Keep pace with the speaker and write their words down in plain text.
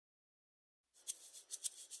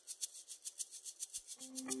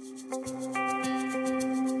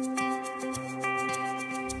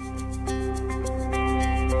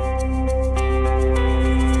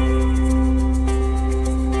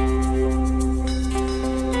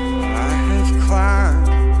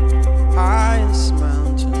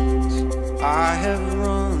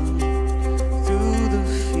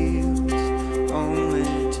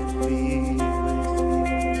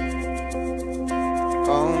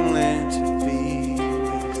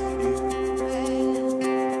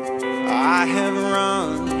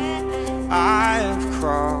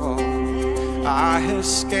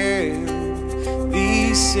scale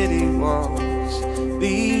these city walls,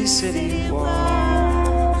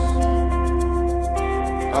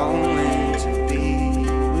 only to be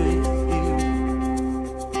with you.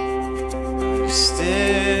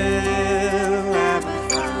 Still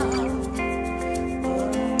haven't found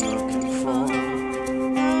what I'm looking for,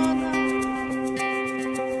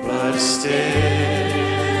 but still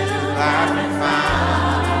haven't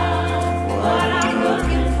found what I'm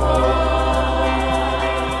looking for.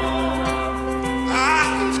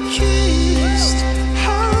 I've kissed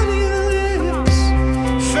honey lips,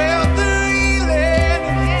 felt the healing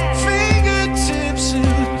fingertips who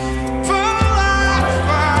fall like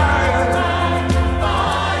fire.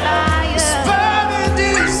 This burning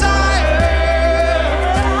desire.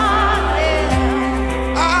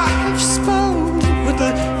 I've spoken with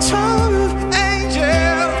the tongue of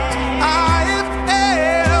angels. I have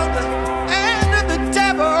held the hand of the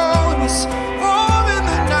devil in this warm in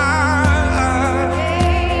the night.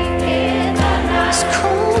 As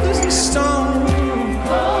cold as a stone,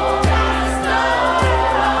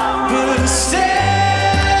 but still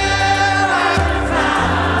haven't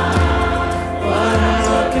found what I'm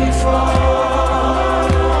looking for.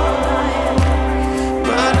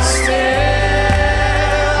 But still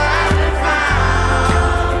haven't found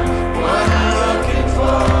what I'm looking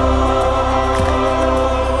for.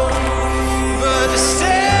 But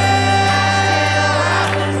still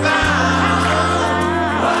haven't found what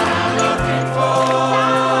I'm looking for.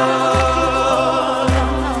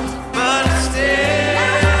 But still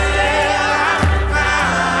haven't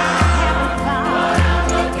found what I'm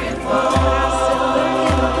looking for.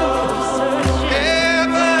 Yeah,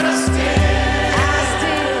 but I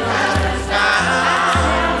still haven't found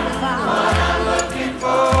what I'm looking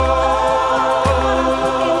for.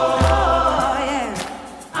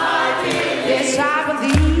 Yes, I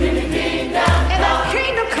believe in the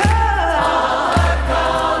kingdom come. Oh,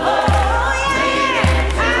 yeah.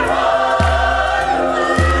 I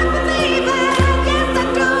believe it. Yes, I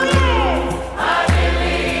do, yeah. I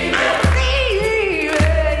believe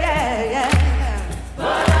it, yeah.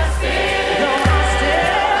 But I still haven't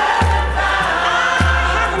found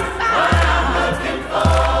what I'm looking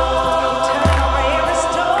for. Turn over every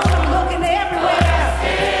stone, I'm looking everywhere.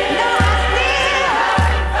 No, I still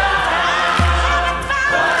haven't found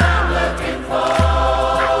what I'm looking for.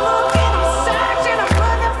 I'm looking, I'm searching, I'm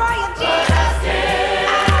looking for you, Jesus.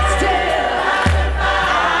 I still haven't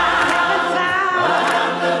found what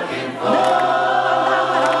I'm looking for. No,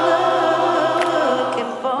 not what I'm looking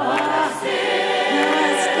for. No, I still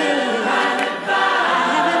haven't found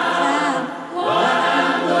what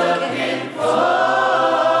I'm looking for.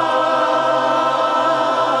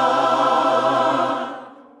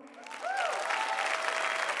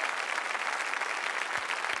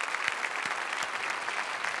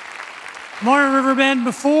 Morning, Riverbend.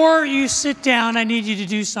 Before you sit down, I need you to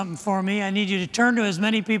do something for me. I need you to turn to as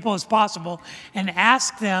many people as possible and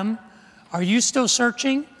ask them, are you still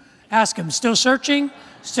searching? Ask them, still searching?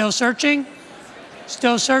 Still searching?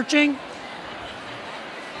 Still searching?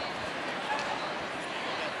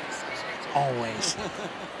 Always.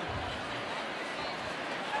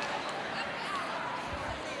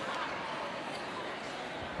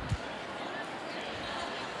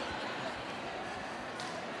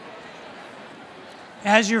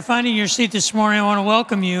 As you're finding your seat this morning, I want to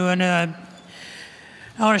welcome you, and I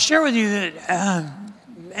want to share with you that,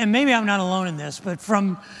 and maybe I'm not alone in this, but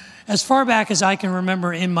from as far back as I can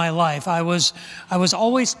remember in my life, I was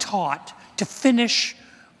always taught to finish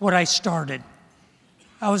what I started.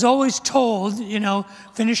 I was always told,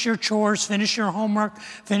 finish your chores, finish your homework,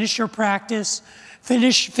 finish your practice,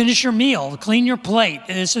 finish your meal, clean your plate.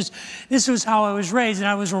 And this was how I was raised, and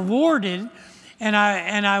I was rewarded, and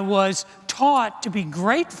I was taught to be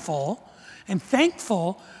grateful and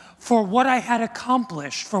thankful for what I had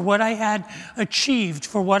accomplished, for what I had achieved,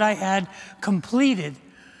 for what I had completed.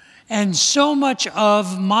 And so much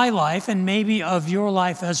of my life, and maybe of your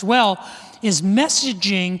life as well, is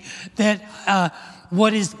messaging that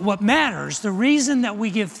what matters, the reason that we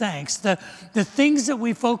give thanks, the things that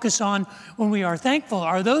we focus on when we are thankful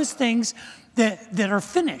are those things that are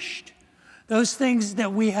finished. Those things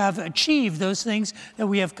that we have achieved, those things that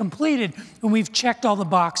we have completed, when we've checked all the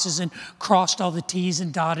boxes and crossed all the T's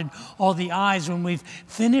and dotted all the I's, when we've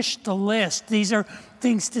finished the list. These are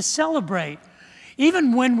things to celebrate.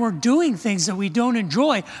 Even when we're doing things that we don't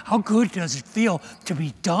enjoy, how good does it feel to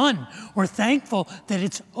be done? We're thankful that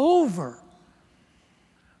it's over.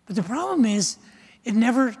 But the problem is, it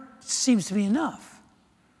never seems to be enough.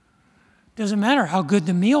 Doesn't matter how good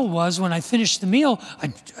the meal was. When I finished the meal,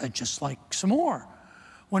 I'd just like some more.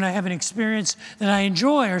 when I have an experience that I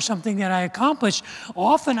enjoy or something that I accomplish,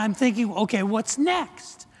 often I'm thinking, okay, what's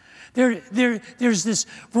next? There's this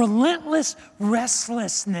relentless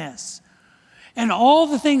restlessness. And all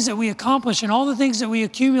the things that we accomplish and all the things that we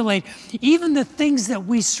accumulate, even the things that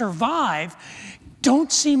we survive, don't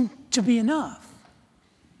seem to be enough.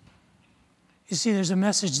 You see, there's a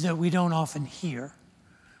message that we don't often hear,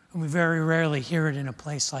 and we very rarely hear it in a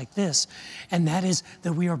place like this, and that is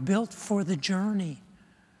that we are built for the journey.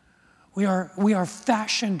 We are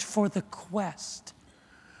fashioned for the quest.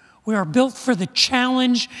 We are built for the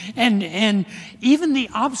challenge and even the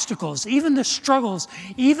obstacles, even the struggles,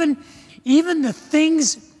 even the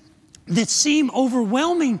things that seem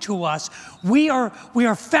overwhelming to us. We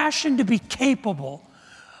are fashioned to be capable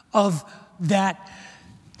of that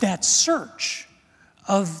search,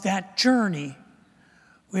 of that journey.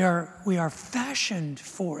 We are fashioned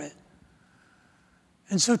for it.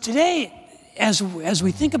 And so today, as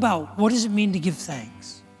we think about what does it mean to give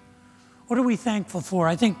thanks, what are we thankful for?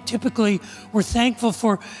 I think typically we're thankful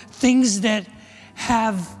for things that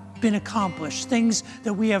have been accomplished, things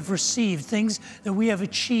that we have received, things that we have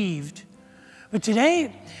achieved. But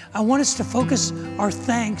today, I want us to focus our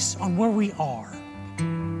thanks on where we are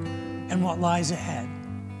and what lies ahead.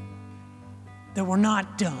 That we're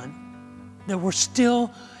not done, that we're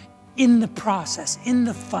still in the process, in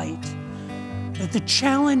the fight, that the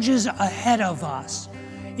challenges ahead of us,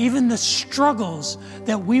 even the struggles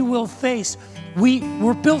that we will face,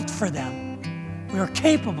 we're built for them. We are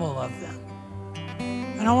capable of them.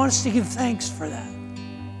 And I want us to give thanks for that.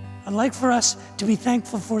 I'd like for us to be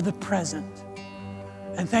thankful for the present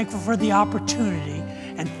and thankful for the opportunity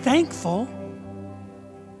and thankful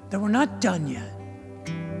that we're not done yet.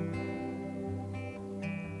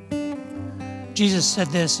 Jesus said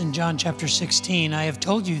this in John chapter 16, I have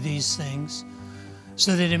told you these things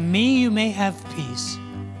so that in me you may have peace.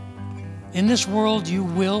 In this world you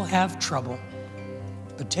will have trouble,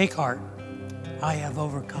 but take heart, I have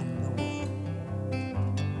overcome the world.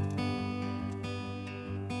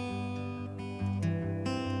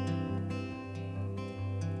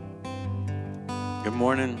 Good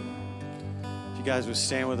morning. If you guys would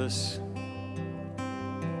stand with us.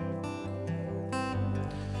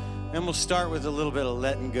 And we'll start with a little bit of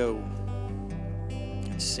letting go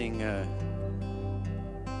and sing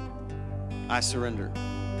I Surrender.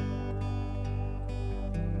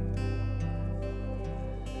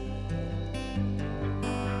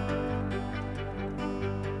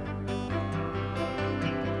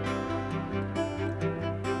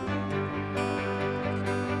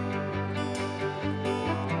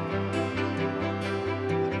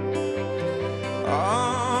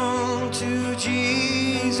 All to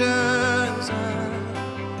Jesus I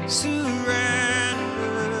surrender,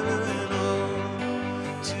 and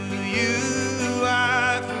all to you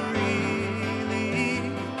I freely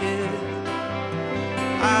give.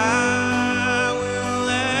 I will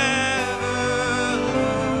ever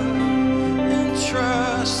love and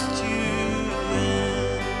trust you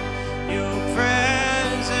in your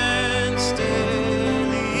presence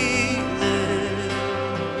daily live.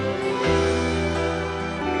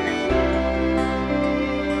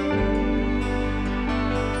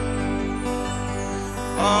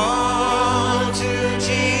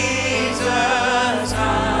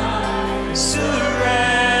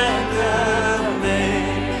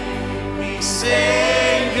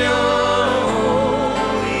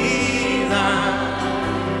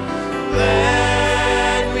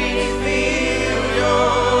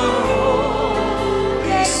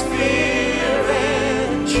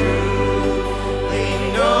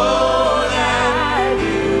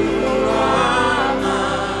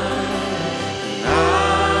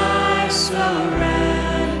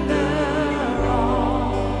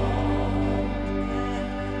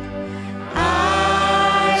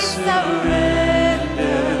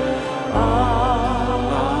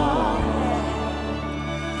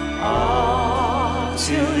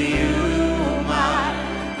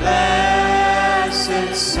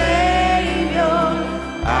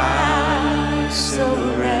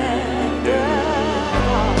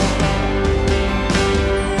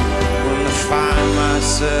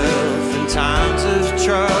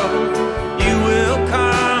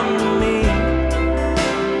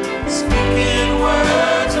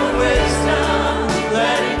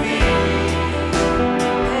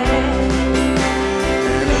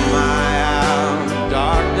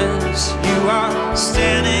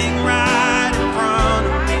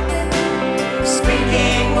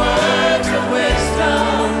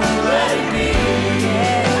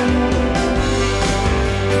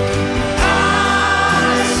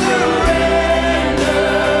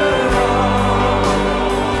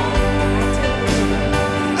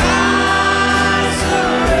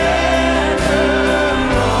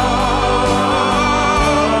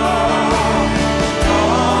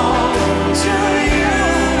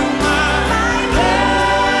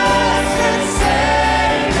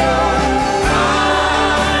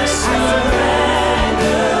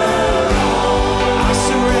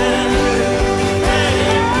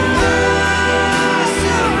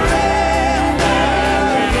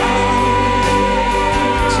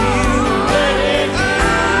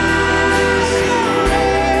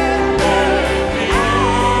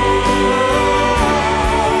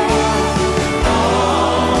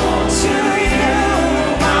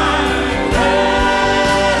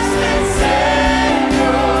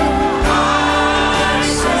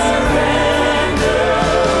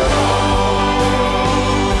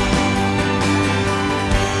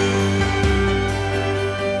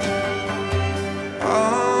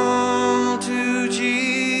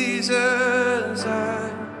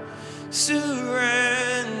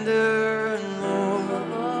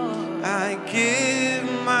 give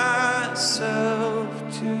myself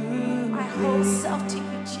to My whole self to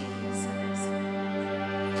you, Jesus.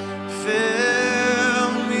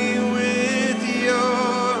 Fill me with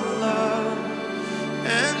your love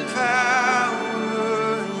and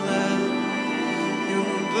power. Let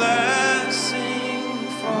your blessing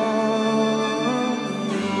fall.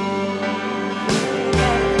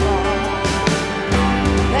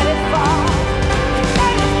 Let it fall.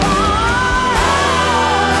 Let it fall.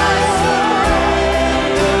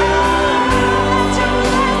 Let your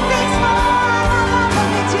blessings fall over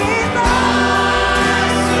me, Jesus.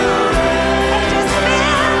 And just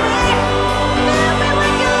fill me with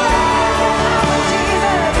your power,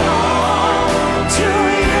 Jesus. To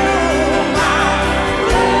you, my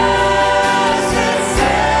blessed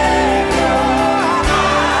Savior,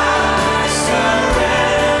 I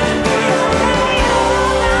surrender.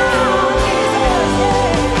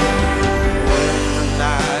 The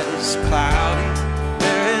night is cloudy,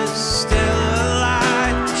 there is still a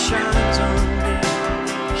light that shines on me.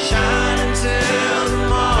 Shine until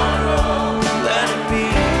tomorrow, let it be.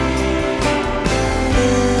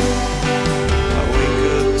 I wake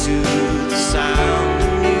up to the sound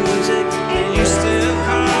of music, and you still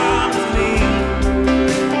come with me.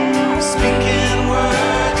 Speaking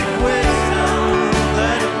words of wisdom,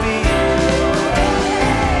 let it be.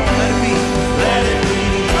 Let it be, let it be.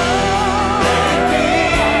 Let it be,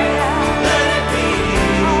 let it be,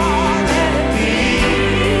 let it be.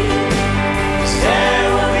 'Cause there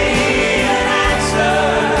will be an answer.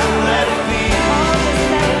 Let it be,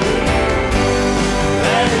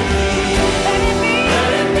 let it be, let it be,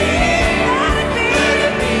 let it be, let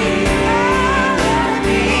it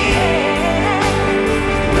be.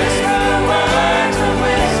 Whisper words of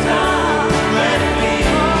wisdom. Let it be.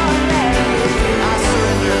 I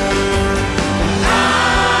surrender. I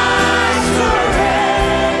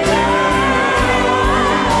surrender.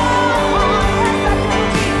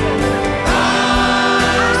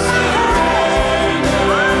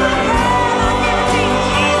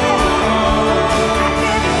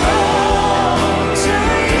 To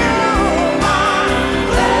you, my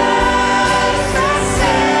blessed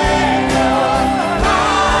Savior, I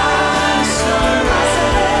surrender.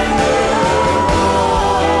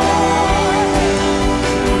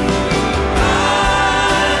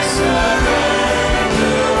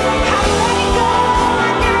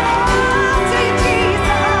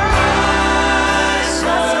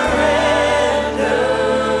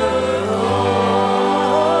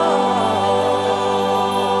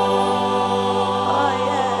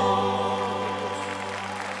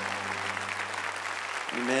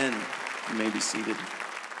 Amen. You may be seated.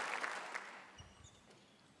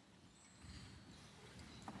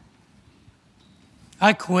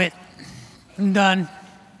 I quit. I'm done.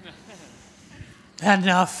 Had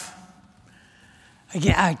enough.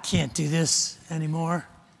 I can't do this anymore.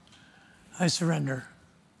 I surrender.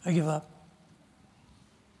 I give up.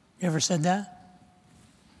 You ever said that?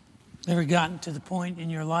 Ever gotten to the point in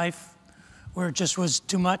your life where it just was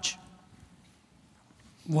too much?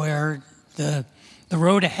 Where the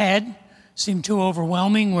road ahead seemed too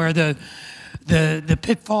overwhelming, where the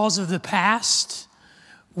pitfalls of the past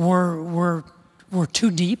were too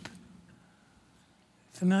deep?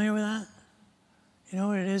 Familiar with that? You know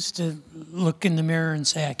what it is to look in the mirror and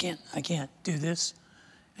say, I can't do this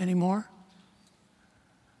anymore?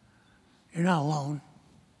 You're not alone.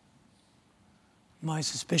 My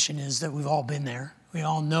suspicion is that we've all been there. We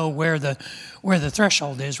all know where the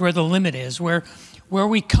threshold is, where the limit is, where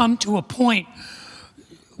we come to a point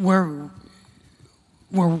where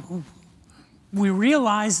we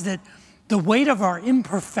realize that the weight of our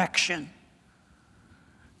imperfection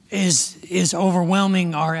is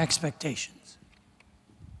overwhelming our expectations.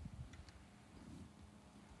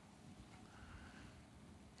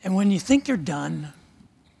 And when you think you're done,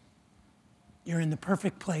 you're in the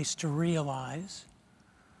perfect place to realize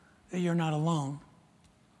that you're not alone.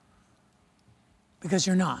 Because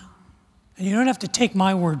you're not. And you don't have to take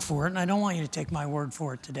my word for it, and I don't want you to take my word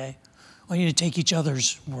for it today. I want you to take each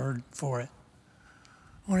other's word for it.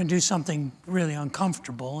 I want to do something really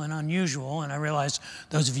uncomfortable and unusual, and I realize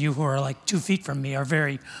those of you who are like 2 feet from me are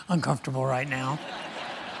very uncomfortable right now.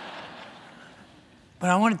 But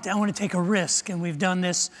I want to take a risk, and we've done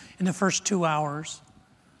this in the first 2 hours.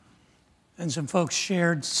 And some folks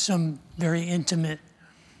shared some very intimate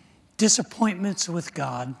disappointments with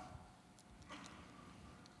God.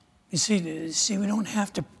 You see, we don't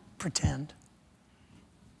have to pretend.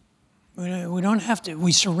 We don't have to.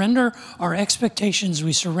 We surrender our expectations.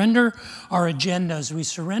 We surrender our agendas. We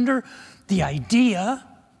surrender the idea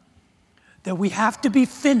that we have to be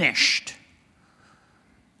finished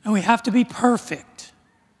And we have to be perfect.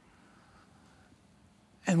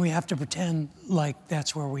 And we have to pretend like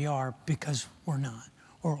that's where we are, because we're not.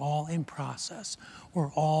 We're all in process.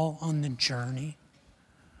 We're all on the journey.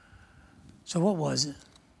 So what was it?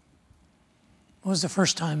 What was the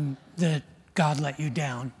first time that God let you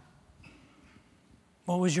down?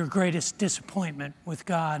 What was your greatest disappointment with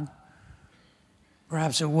God?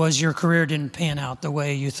 Perhaps it was your career didn't pan out the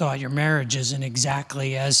way you thought. Your marriage isn't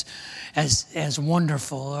exactly as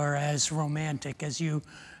wonderful or as romantic as you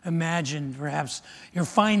imagined. Perhaps your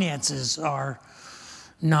finances are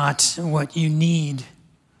not what you need.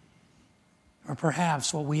 Or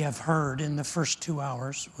perhaps what we have heard in the first 2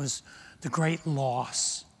 hours was the great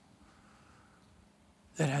loss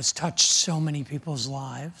that has touched so many people's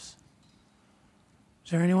lives.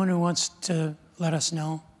 Is there anyone who wants to let us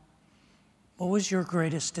know? What was your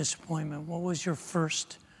greatest disappointment? What was your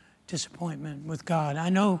first disappointment with God? I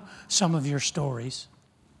know some of your stories.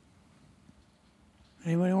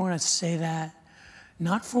 Anybody want to say that?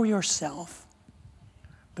 Not for yourself,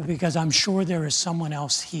 but because I'm sure there is someone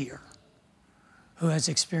else here who has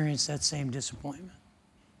experienced that same disappointment,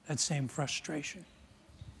 that same frustration.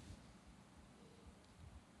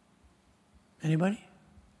 Anybody?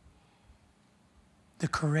 The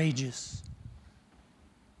courageous.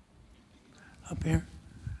 Up here.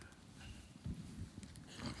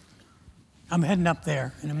 I'm heading up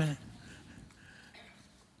there in a minute.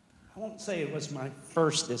 I won't say it was my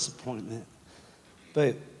first disappointment, but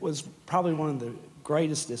it was probably one of the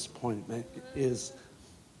greatest disappointment is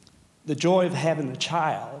the joy of having a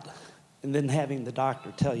child and then having the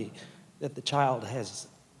doctor tell you that the child has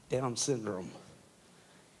Down syndrome.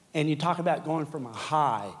 And you talk about going from a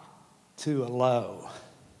high to a low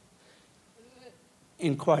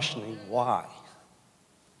and questioning why.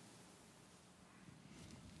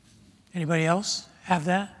 Anybody else have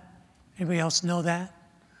that? Anybody else know that?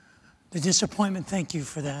 The disappointment, thank you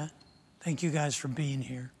for that. Thank you guys for being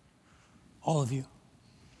here. All of you.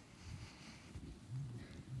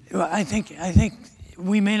 I think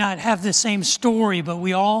we may not have the same story, but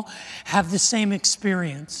we all have the same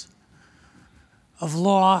experience of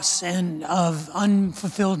loss and of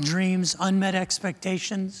unfulfilled dreams, unmet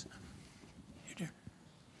expectations.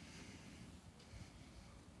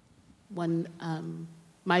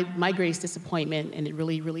 My greatest disappointment, and it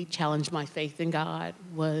really challenged my faith in God,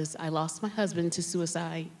 was I lost my husband to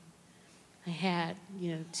suicide. I had,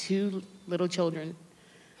 2 little children,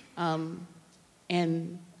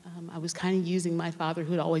 and I was kind of using my father,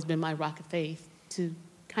 who had always been my rock of faith, to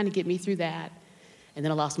kind of get me through that. And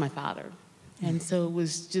then I lost my father. And so it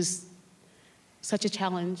was just such a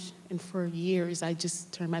challenge. And for years, I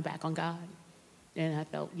just turned my back on God. And I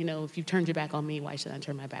felt, if you've turned your back on me, why should I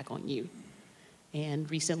turn my back on you?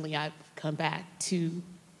 And recently, I've come back to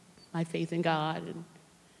my faith in God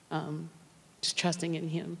and just trusting in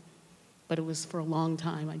Him. But it was for a long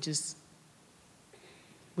time, I just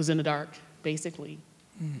was in the dark, basically.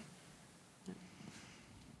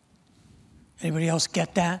 Anybody else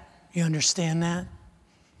get that? You understand that?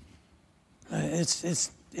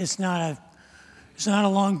 It's not a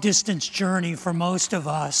long distance journey for most of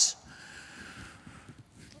us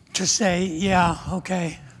to say, yeah,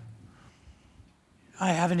 okay, I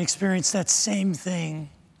haven't experienced that same thing,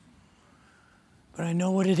 but I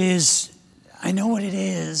know what it is. I know what it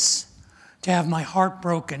is to have my heart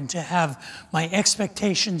broken, to have my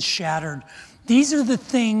expectations shattered. These are the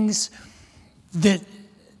things that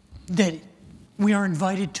we are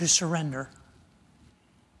invited to surrender.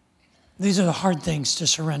 These are the hard things to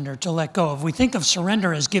surrender, to let go of. We think of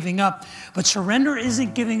surrender as giving up, but surrender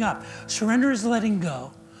isn't giving up. Surrender is letting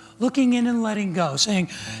go, looking in and letting go, saying,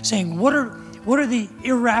 what are the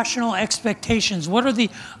irrational expectations? What are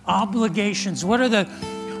the obligations? What are the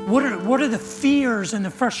fears and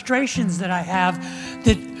the frustrations that I have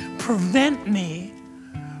that prevent me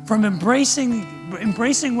from embracing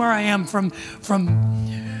where I am, from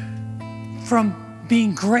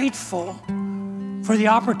being grateful for the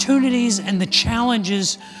opportunities and the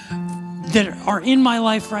challenges that are in my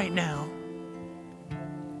life right now?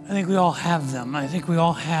 I think we all have them. I think we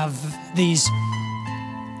all have these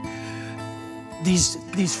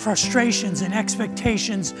frustrations and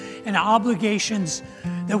expectations and obligations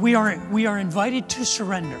that we are invited to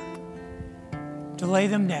surrender, to lay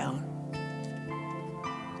them down.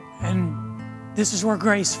 And this is where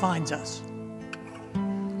grace finds us.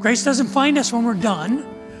 Grace doesn't find us when we're done.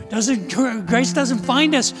 Grace doesn't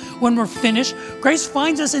find us when we're finished. Grace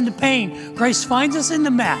finds us in the pain. Grace finds us in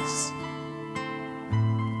the mess.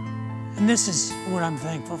 And this is what I'm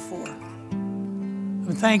thankful for.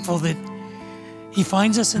 I'm thankful that He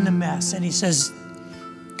finds us in the mess and He says,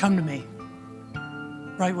 come to me.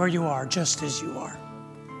 right where you are, just as you are.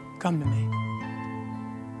 Come to me,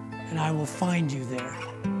 and I will find you there.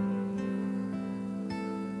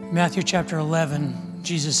 Matthew chapter 11,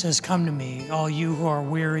 Jesus says, come to me, all you who are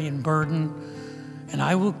weary and burdened, and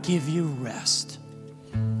I will give you rest.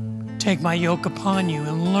 Take my yoke upon you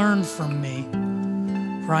and learn from me,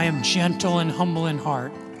 for I am gentle and humble in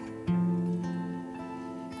heart.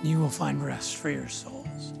 You will find rest for your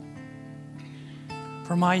souls.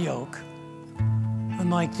 For my yoke,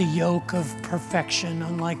 unlike the yoke of perfection,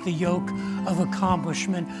 unlike the yoke of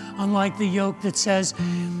accomplishment, unlike the yoke that says,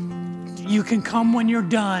 you can come when you're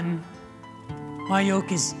done, my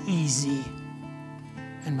yoke is easy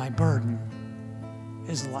and my burden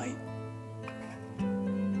is light.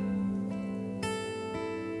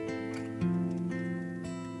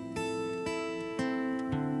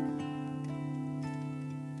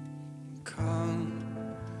 Come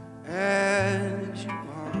as you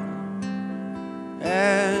are,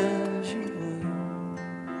 as you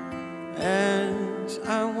are, as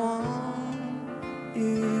I want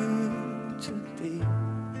you to be,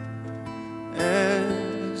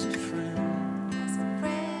 as a friend,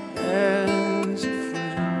 as a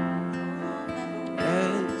friend,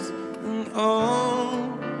 as an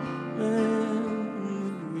old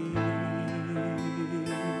memory.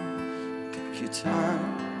 Take your time.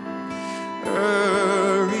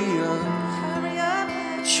 Hurry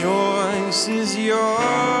up, choice is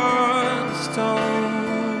yours,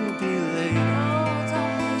 don't be late,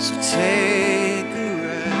 so take a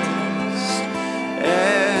rest,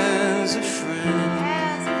 as a friend,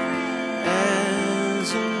 as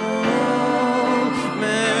an old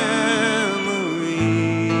memory,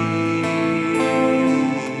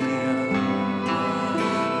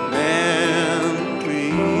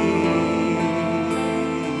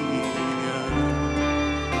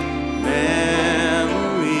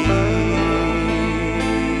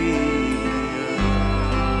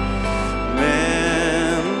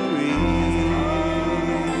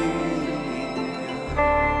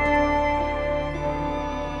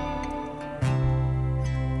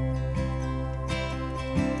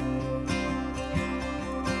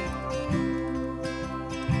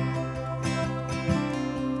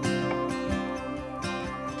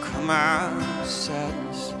 Come out,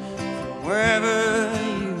 sadness, from wherever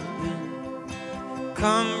you've been.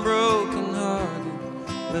 Come broken-hearted,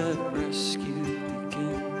 let rescue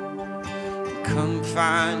begin. Come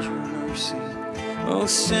find your mercy, oh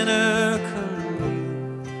sinner, come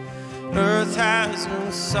near. Earth has no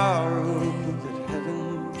sorrow that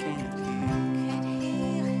heaven can't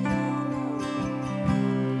heal.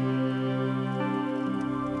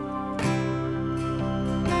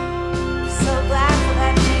 So glad for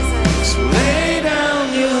that, Jesus. So lay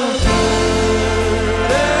down your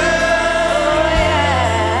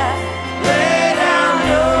lay down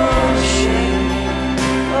your shame.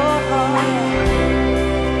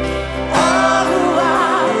 All who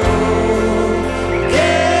are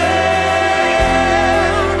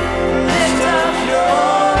lift up your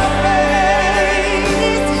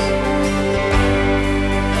face.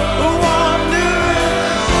 Wandering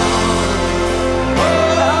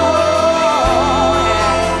on,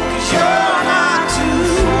 'cause you're not too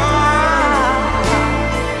far.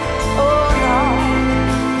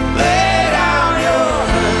 Lay down your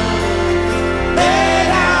head, lay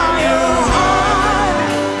down your heart.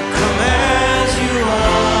 Come as you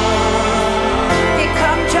are, You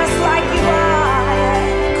come just like you are,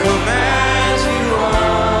 come as you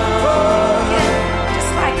are.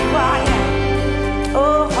 just like you are. Yeah.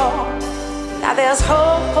 Oh, now there's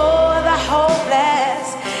hope for the hopeless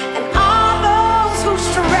and all those who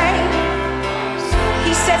stray.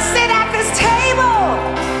 He said, sit at this table,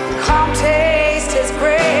 come taste His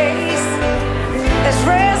grace. There's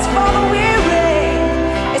rest for the weary.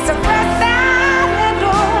 It's a rest that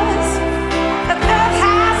endures. The earth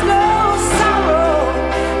has no sorrow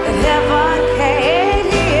that heaven can't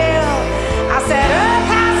heal. I said, earth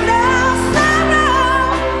has no sorrow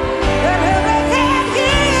that heaven can't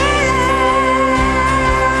heal.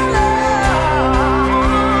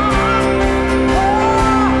 Oh,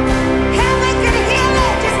 heaven can heal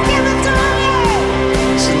it. Just give it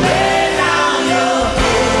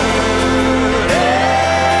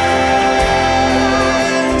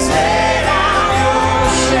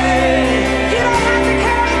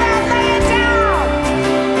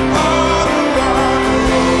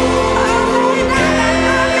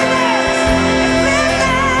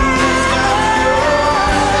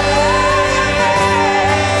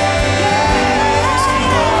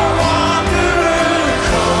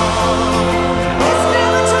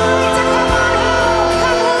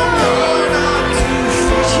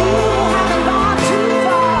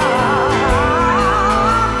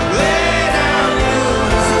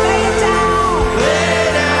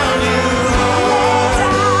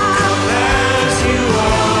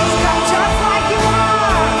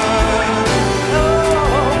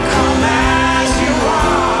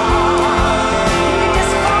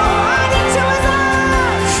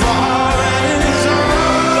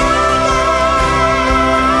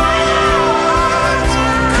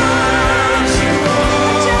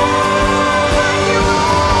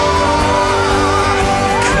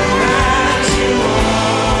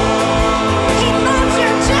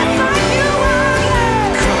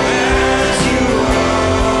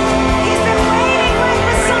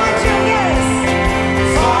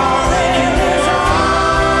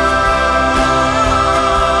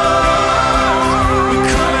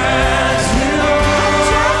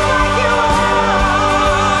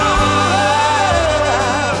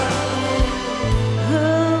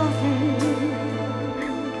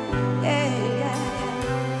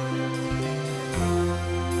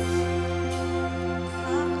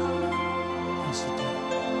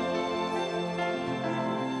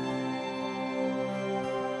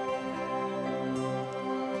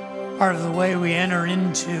part of the way we enter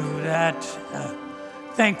into that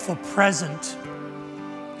thankful present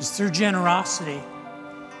is through generosity.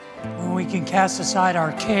 When we can cast aside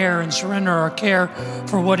our care and surrender our care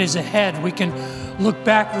for what is ahead, we can look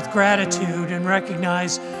back with gratitude and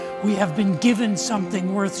recognize we have been given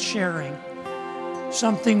something worth sharing,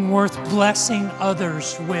 something worth blessing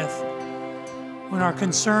others with. When our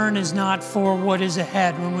concern is not for what is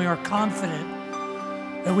ahead, when we are confident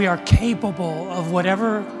that we are capable of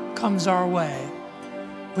whatever comes our way,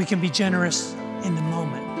 we can be generous in the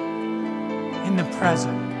moment, in the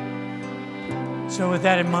present. So with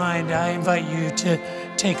that in mind, I invite you to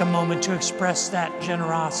take a moment to express that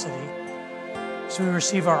generosity. So we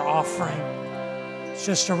receive our offering. It's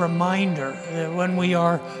just a reminder that when we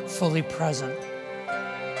are fully present,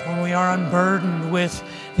 when we are unburdened with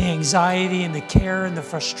the anxiety and the care and the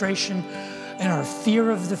frustration and our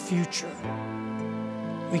fear of the future,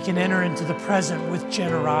 we can enter into the present with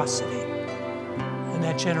generosity. And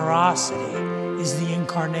that generosity is the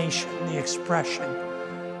incarnation, the expression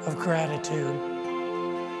of gratitude.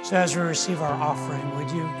 So as we receive our offering, would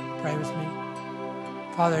you pray with me?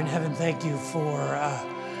 Father in heaven, thank you for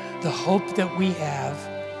the hope that we have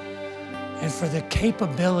and for the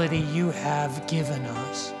capability you have given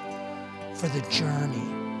us for the journey.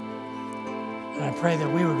 And I pray that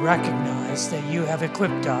we would recognize that you have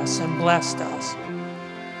equipped us and blessed us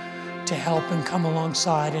to help and come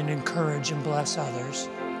alongside and encourage and bless others.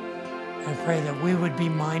 And I pray that we would be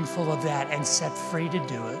mindful of that and set free to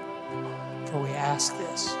do it. For we ask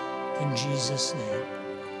this in Jesus' name.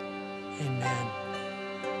 Amen.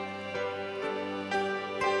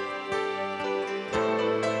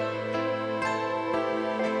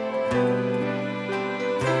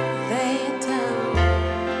 Lay it down.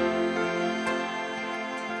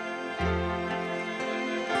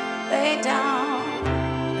 Lay down.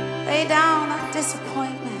 Lay down that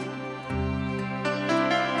disappointment.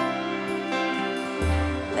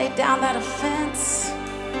 Lay down that offense.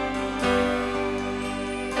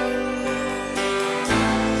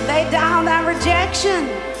 Lay down that rejection.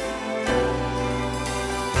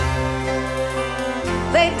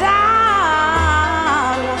 Lay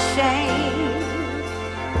down your shame.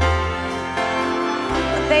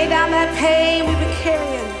 Lay down that pain we've been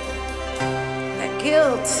carrying, that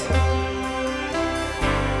guilt.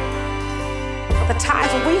 For the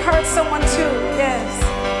times when we hurt someone too, yes.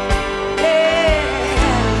 Yeah.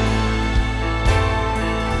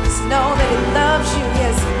 Just know that He loves you,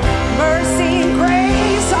 yes. Mercy and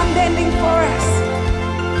grace unbending for us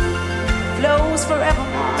flows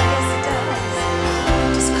forevermore. Yes, it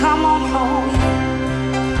does. Just come on home.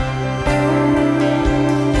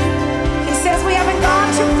 He says we haven't gone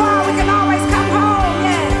too far. We can always come home.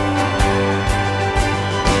 Yeah.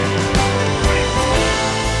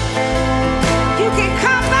 You can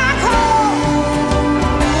come back home.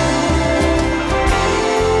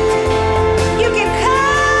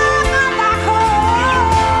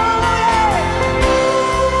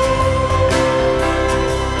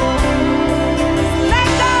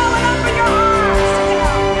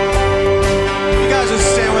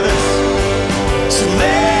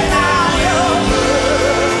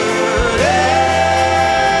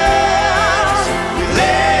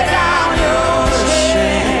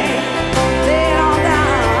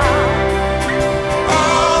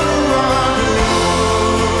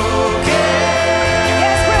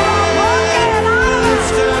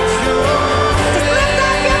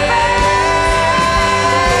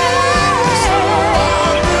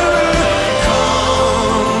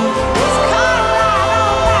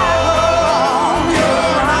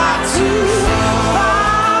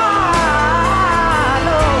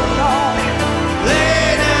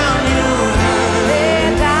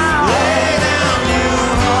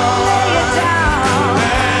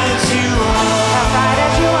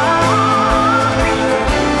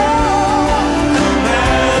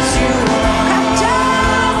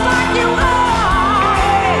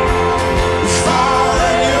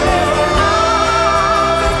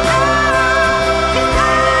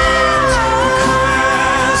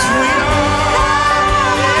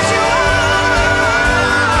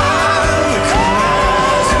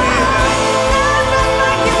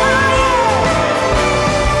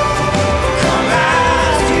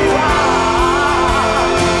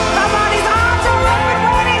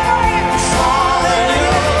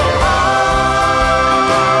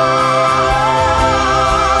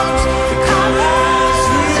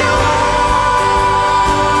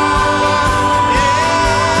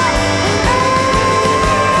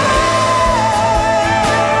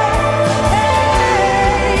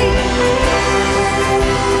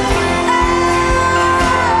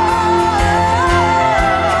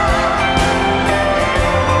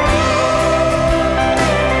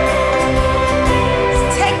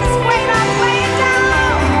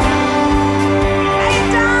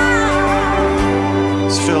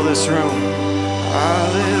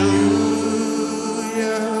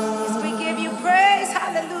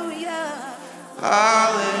 We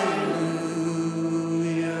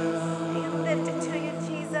lift it to you,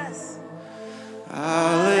 Jesus.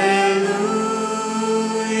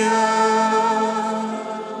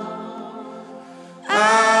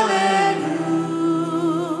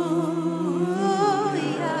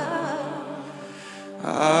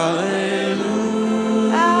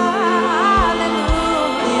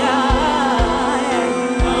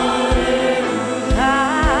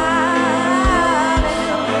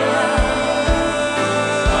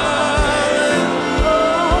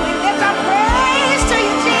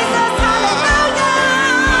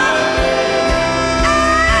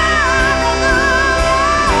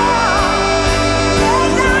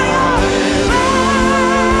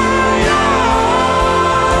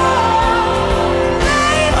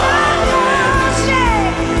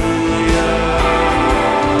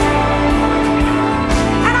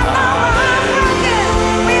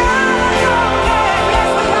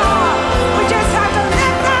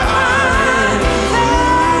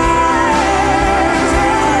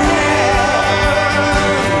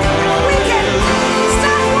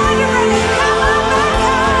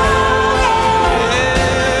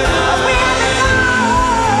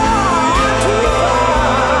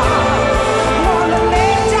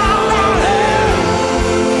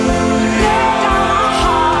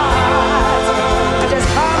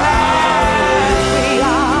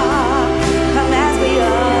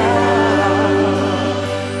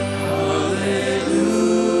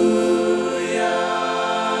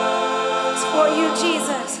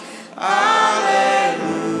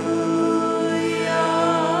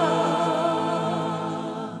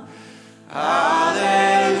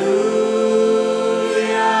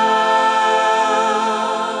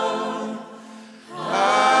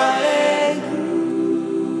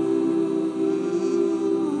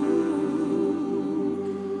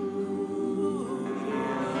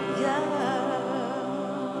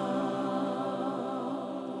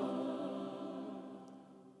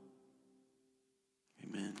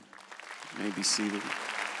 Be seated.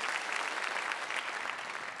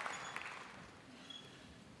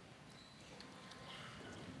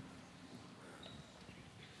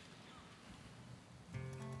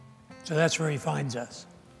 So that's where he finds us.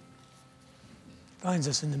 He finds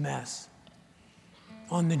us in the mess,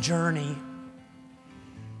 on the journey,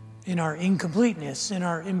 in our incompleteness, in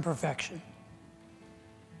our imperfection.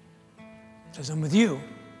 He says, I'm with you.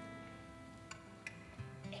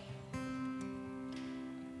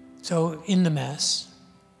 So in the mess,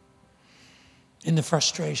 in the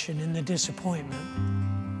frustration, in the disappointment,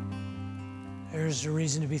 there's a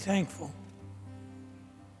reason to be thankful.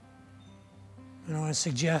 And I want to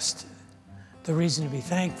suggest the reason to be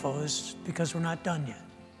thankful is because we're not done yet.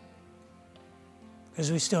 Because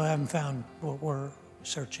we still haven't found what we're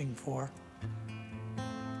searching for.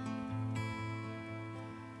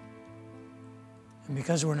 And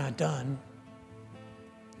because we're not done,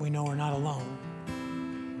 we know we're not alone.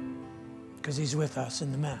 Because he's with us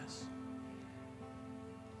in the mess.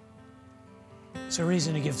 It's a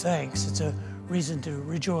reason to give thanks. It's a reason to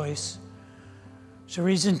rejoice. It's a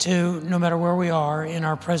reason to, no matter where we are in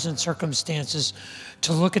our present circumstances,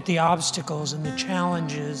 to look at the obstacles and the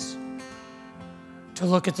challenges, to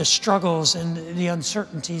look at the struggles and the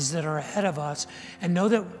uncertainties that are ahead of us, and know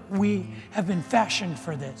that we have been fashioned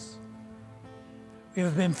for this. We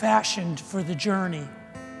have been fashioned for the journey.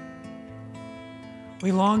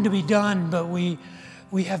 We long to be done, but we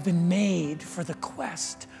have been made for the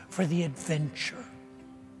quest, for the adventure.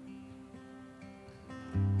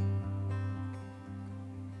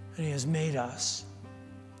 And he has made us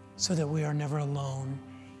so that we are never alone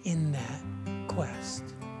in that quest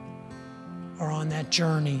or on that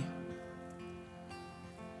journey.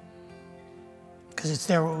 Because it's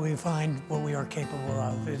there where we find what we are capable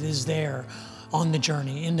of. It is there on the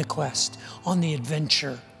journey, in the quest, on the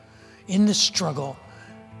adventure, in the struggle,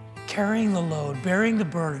 carrying the load, bearing the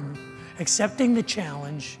burden, accepting the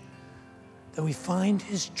challenge, that we find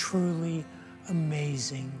his truly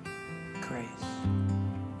amazing grace.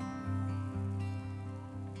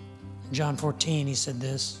 In John 14, he said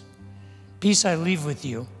this, "Peace I leave with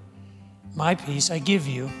you, my peace I give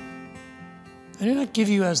you. I do not give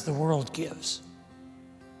you as the world gives.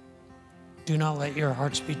 Do not let your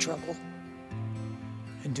hearts be troubled,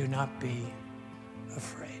 and do not be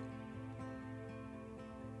afraid."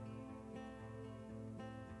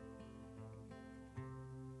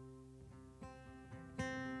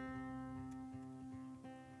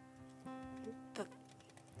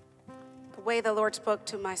 The way the Lord spoke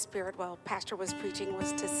to my spirit while Pastor was preaching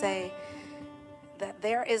was to say that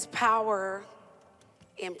there is power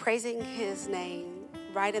in praising his name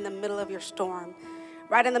right in the middle of your storm,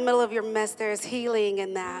 right in the middle of your mess, there's healing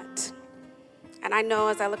in that. And I know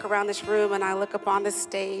as I look around this room and I look up on this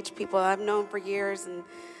stage, people I've known for years, and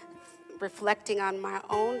reflecting on my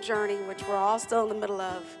own journey, which we're all still in the middle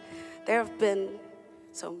of, there have been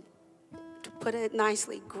some, to put it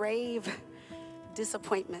nicely, grave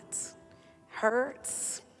disappointments,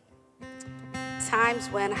 hurts, times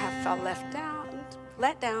when I have felt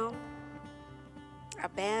let down,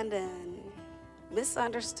 abandoned,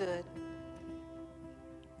 misunderstood.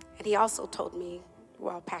 And he also told me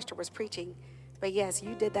while Pastor was preaching, but yes,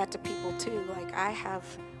 you did that to people too. Like, I have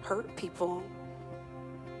hurt people.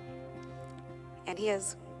 And he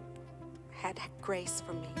has had grace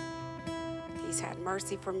for me. He's had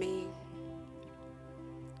mercy for me.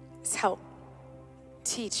 He's helped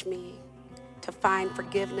teach me to find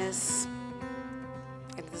forgiveness.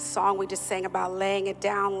 And the song we just sang about laying it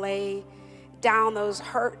down, lay down those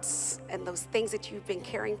hurts and those things that you've been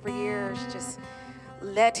carrying for years. Just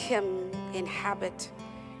let him inhabit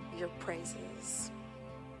your praises.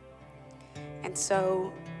 And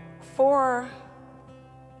so for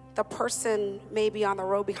the person maybe on the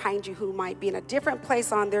road behind you who might be in a different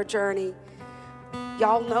place on their journey,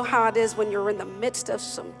 y'all know how it is when you're in the midst of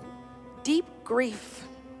some deep grief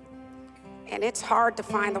and it's hard to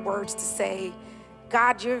find the words to say,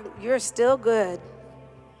 God, you're still good.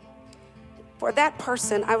 For that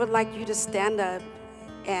person, I would like you to stand up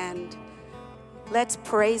and let's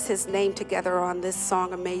praise his name together on this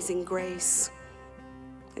song, Amazing Grace.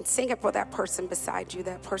 And sing it for that person beside you,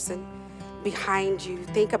 that person behind you.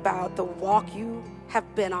 Think about the walk you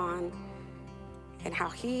have been on and how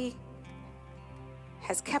he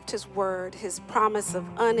has kept his word, his promise of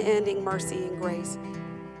unending mercy and grace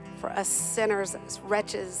for us sinners, us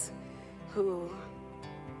wretches who,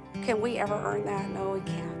 can we ever earn that? No, we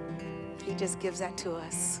can't. He just gives that to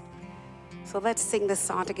us. So let's sing this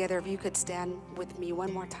song together. If you could stand with me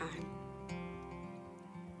one more time.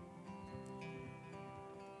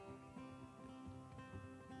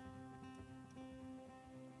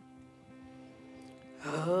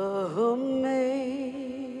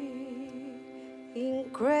 Amazing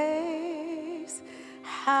grace,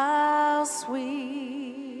 how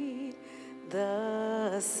sweet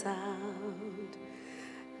the sound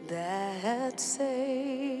that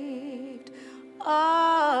saved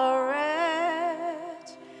a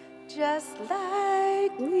wretch just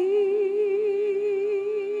like me.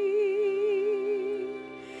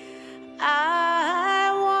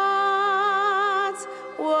 I once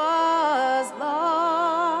was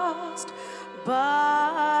lost,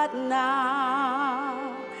 but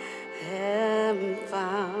now am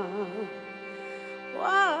found.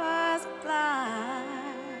 Was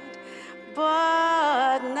blind,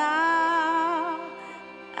 but now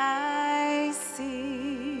I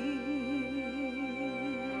see.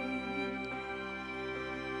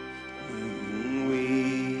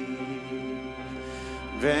 We've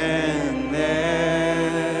been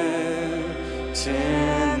there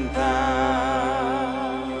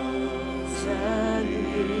 10,000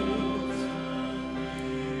 years,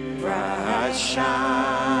 bright shining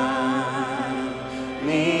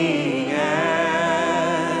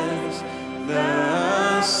as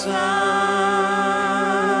the sun.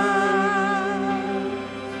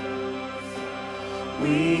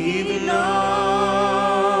 We've known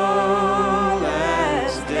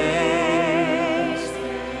last days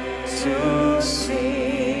to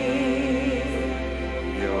see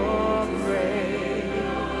your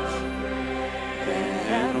grace,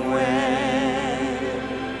 and when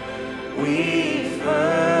we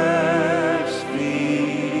first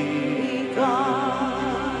begun,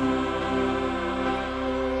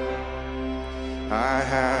 I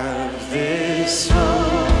have this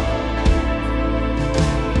hope.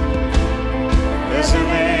 There's an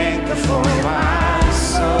anchor for my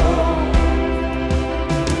soul.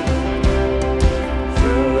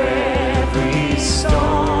 Through every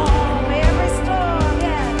storm, yeah,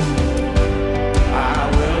 I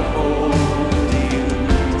will hold you.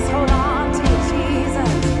 Just hold on to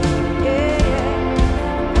Jesus.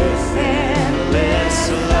 Yeah. With endless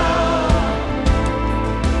love.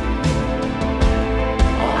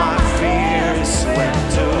 All my fears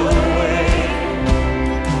swept away.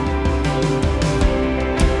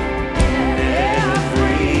 And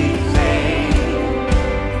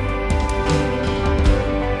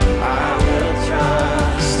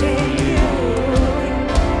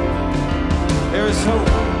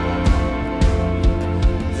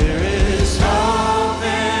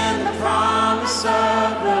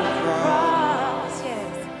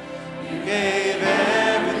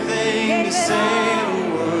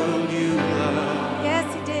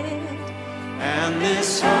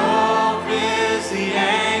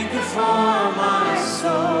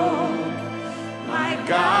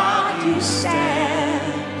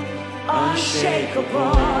stand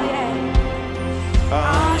unshakable, yeah.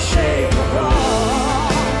 Unshakable.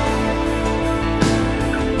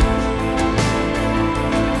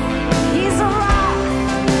 He's a rock.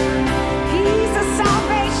 He's a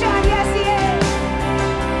salvation. Yes, he is.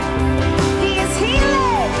 He is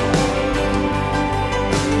healing.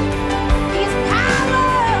 He's power.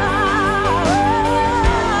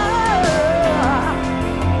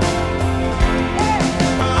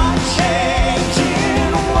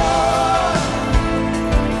 Unchanging one,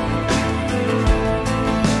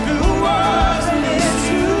 who was and is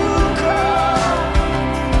to come.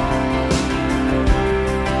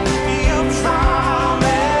 Your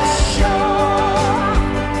promise sure.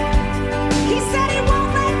 He said he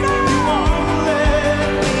won't let go. Won't let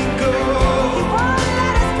me go. He won't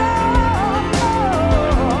let us go.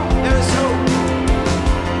 There is hope.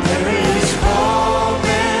 There is hope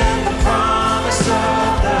in the promise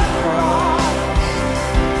of the cross.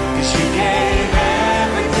 'Cause you gave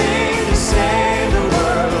everything to save the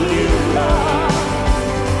world you love.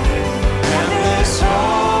 And this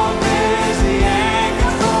hope is the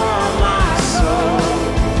anchor for my soul.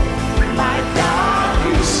 My God,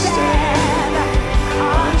 you stand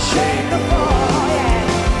unshakable, yeah.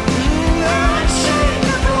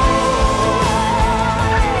 Unshakable.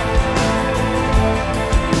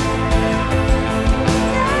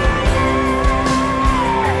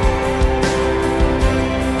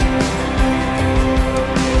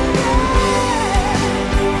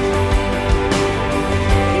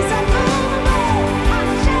 He's unmovable,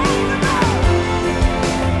 unshakable.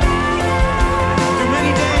 Through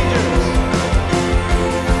many dangers,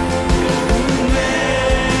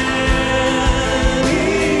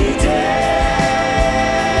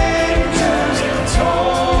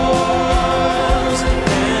 toils and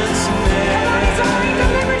snares. He's already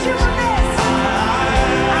delivered you from this.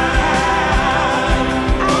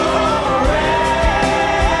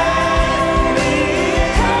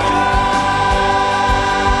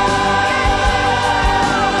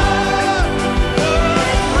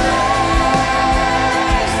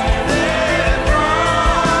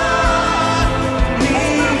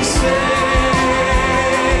 He saved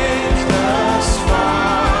thus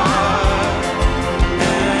far,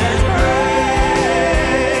 and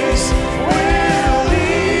grace will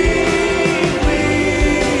lead me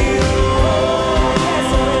home.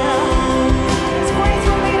 His grace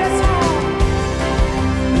will lead us home.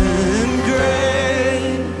 And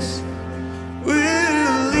grace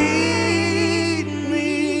will lead me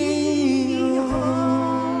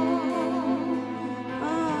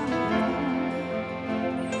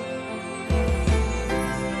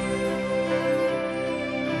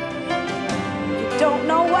You don't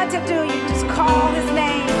know what to do, you just call his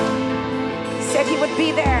name. He said he would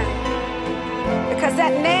be there. Because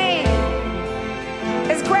that name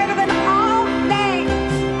is greater than all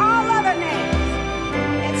names, all other names.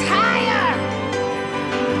 It's higher.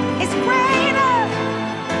 It's greater.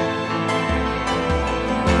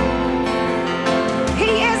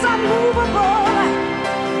 He is unmovable.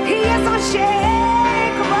 He is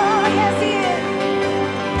unshakable. Yes, he is.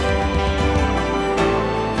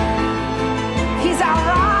 He's our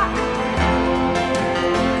rock.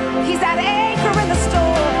 He's that anchor in the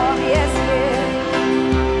storm. Yes, he is.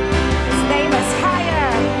 His name is higher.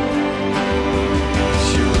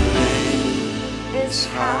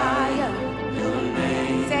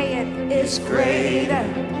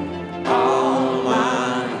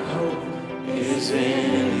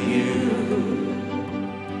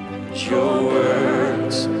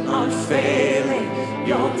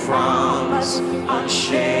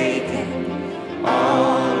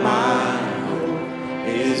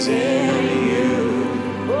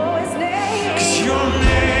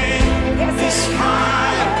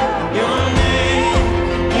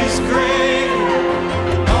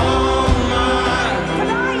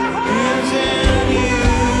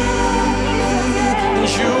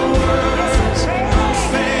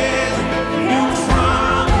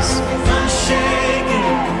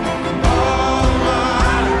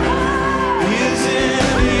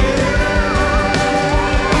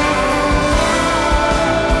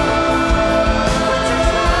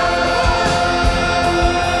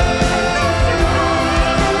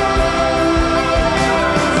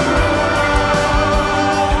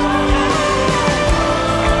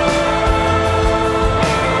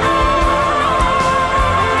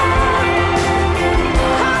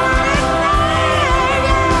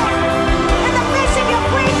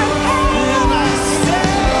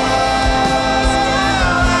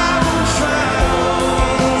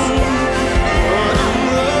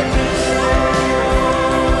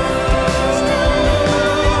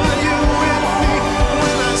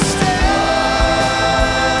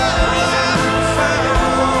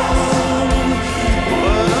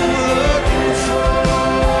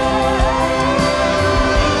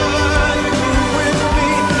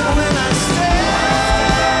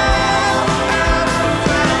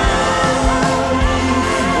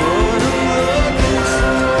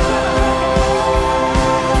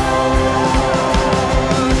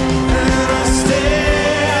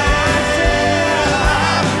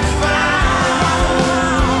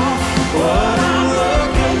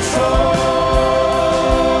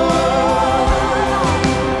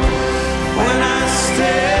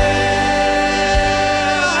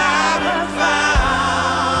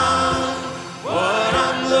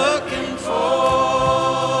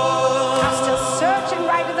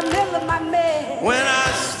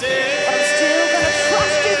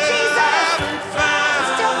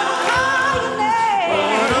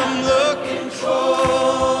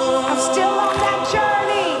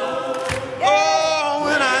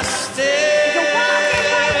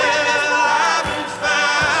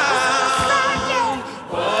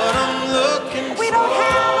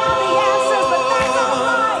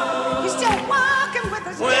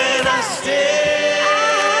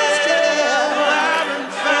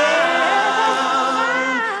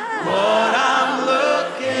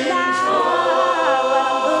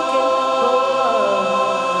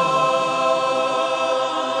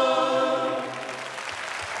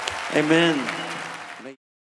 Amen.